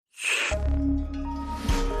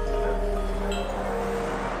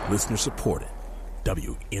Listener supported.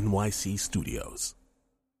 WNYC Studios.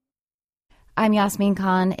 I'm Yasmin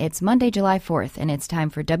Khan. It's Monday, July 4th, and it's time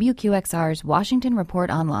for WQXR's Washington Report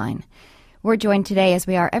Online. We're joined today, as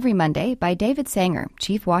we are every Monday, by David Sanger,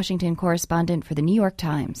 Chief Washington Correspondent for The New York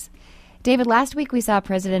Times. David, last week we saw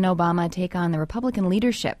President Obama take on the Republican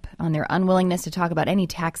leadership on their unwillingness to talk about any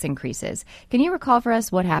tax increases. Can you recall for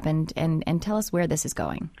us what happened and tell us where this is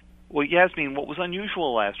going? Well, Yasmin, what was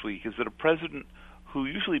unusual last week is that a president who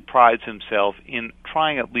usually prides himself in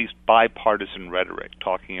trying at least bipartisan rhetoric,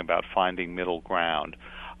 talking about finding middle ground,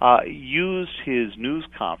 used his news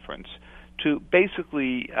conference to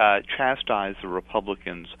basically chastise the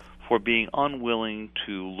Republicans for being unwilling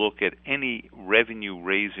to look at any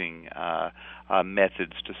revenue-raising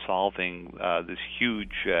methods to solving this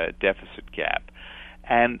huge deficit gap,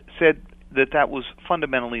 and said that that was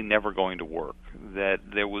fundamentally never going to work, that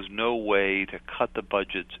there was no way to cut the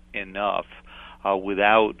budgets enough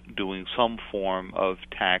without doing some form of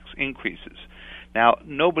tax increases. Now,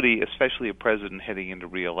 nobody, especially a president heading into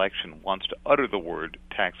re-election, wants to utter the word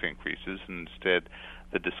tax increases. Instead,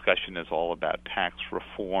 the discussion is all about tax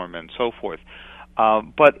reform and so forth.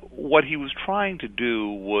 But what he was trying to do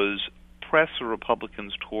was press the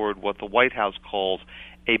Republicans toward what the White House calls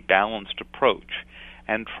a balanced approach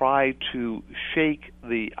and try to shake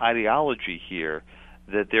the ideology here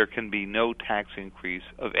that there can be no tax increase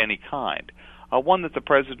of any kind. One that the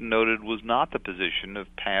president noted was not the position of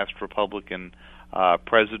past Republican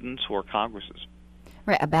presidents or Congresses.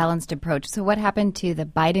 Right, a balanced approach. So what happened to the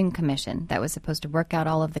Biden Commission that was supposed to work out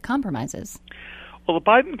all of the compromises? Well, the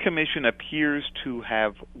Biden Commission appears to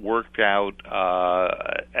have worked out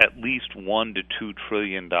at least $1 to $2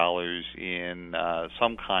 trillion in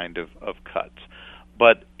some kind of cuts.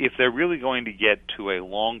 But if they're really going to get to a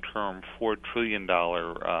long-term $4 trillion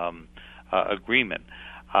agreement,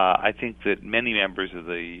 I think that many members of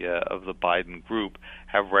the Biden group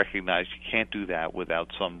have recognized you can't do that without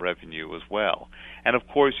some revenue as well. And of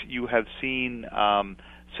course, you have seen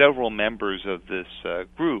several members of this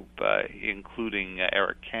group, including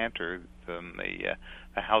Eric Cantor, the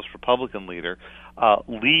House Republican leader,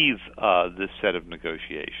 leave this set of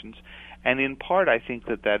negotiations. And in part, I think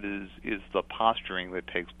that is the posturing that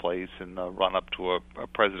takes place in the run-up to a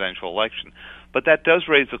presidential election. But that does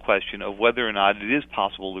raise the question of whether or not it is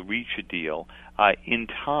possible to reach a deal in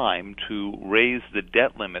time to raise the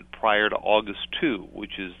debt limit prior to August 2,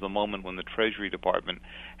 which is the moment when the Treasury Department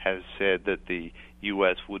has said that the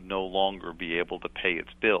U.S. would no longer be able to pay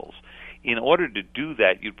its bills. In order to do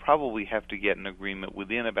that, you'd probably have to get an agreement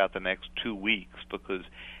within about the next 2 weeks, because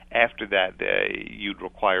after that, you'd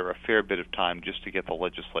require a fair bit of time just to get the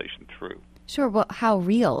legislation through. Sure. Well, how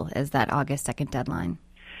real is that August 2nd deadline?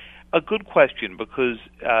 A good question, because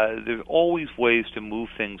there's always ways to move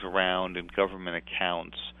things around in government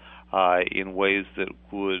accounts in ways that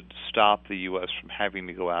would stop the U.S. from having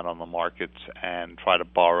to go out on the markets and try to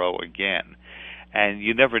borrow again. And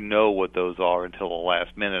you never know what those are until the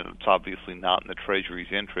last minute. It's obviously not in the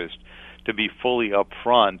Treasury's interest to be fully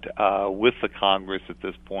upfront with the Congress at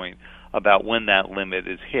this point about when that limit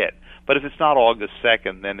is hit. But if it's not August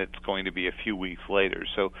 2nd, then it's going to be a few weeks later.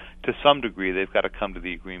 So to some degree, they've got to come to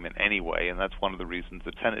the agreement anyway, and that's one of the reasons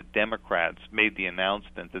the Senate Democrats made the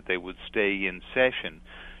announcement that they would stay in session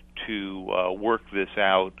to work this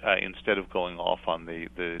out instead of going off on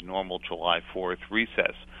the normal July 4th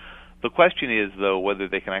recess. The question is, though, whether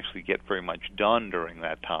they can actually get very much done during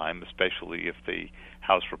that time, especially if the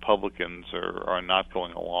House Republicans are not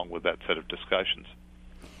going along with that set of discussions.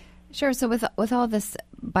 Sure. So with all this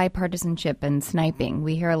bipartisanship and sniping,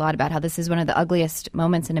 we hear a lot about how this is one of the ugliest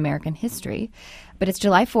moments in American history. But it's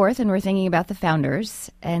July 4th, and we're thinking about the founders,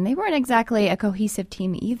 and they weren't exactly a cohesive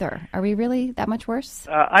team either. Are we really that much worse?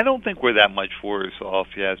 I don't think we're that much worse off,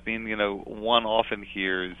 Yasmin. You know, one often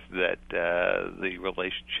hears that the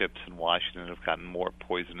relationships in Washington have gotten more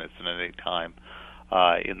poisonous than at any time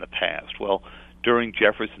in the past. Well, during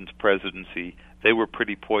Jefferson's presidency, they were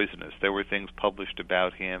pretty poisonous. There were things published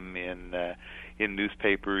about him in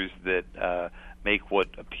newspapers that make what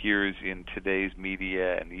appears in today's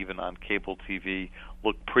media and even on cable TV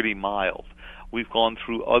look pretty mild. We've gone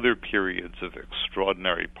through other periods of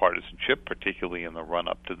extraordinary partisanship, particularly in the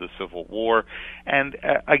run-up to the Civil War, and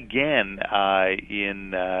again in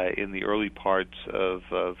the early parts of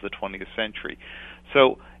the 20th century.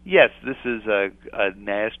 So, yes, this is a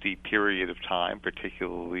nasty period of time,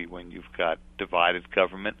 particularly when you've got divided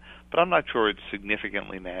government, but I'm not sure it's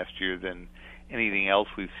significantly nastier than anything else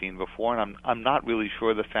we've seen before, and I'm not really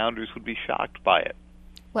sure the founders would be shocked by it.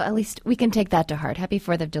 Well, at least we can take that to heart. Happy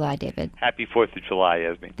 4th of July, David. Happy 4th of July,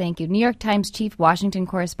 Yasmin. Thank you. New York Times Chief Washington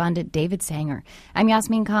Correspondent David Sanger. I'm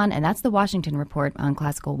Yasmin Khan, and that's the Washington Report on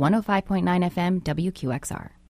Classical 105.9 FM WQXR.